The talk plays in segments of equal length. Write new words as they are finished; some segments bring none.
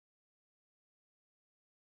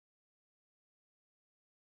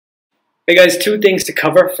Hey guys, two things to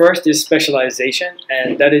cover. First is specialization,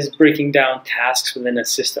 and that is breaking down tasks within a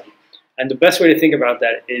system. And the best way to think about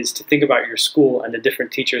that is to think about your school and the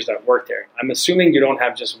different teachers that work there. I'm assuming you don't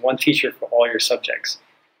have just one teacher for all your subjects.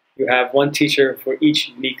 You have one teacher for each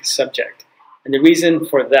unique subject. And the reason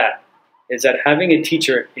for that is that having a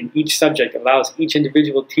teacher in each subject allows each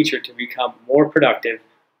individual teacher to become more productive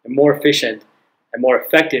and more efficient and more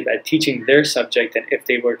effective at teaching their subject than if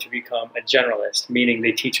they were to become a generalist, meaning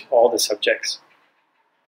they teach all the subjects.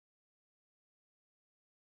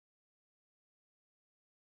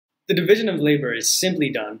 The division of labor is simply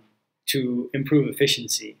done to improve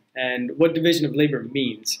efficiency. And what division of labor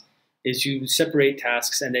means is you separate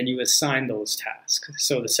tasks and then you assign those tasks.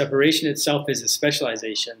 So the separation itself is a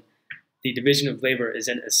specialization. The division of labor is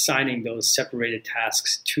in assigning those separated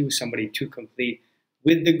tasks to somebody to complete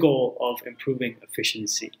with the goal of improving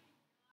efficiency.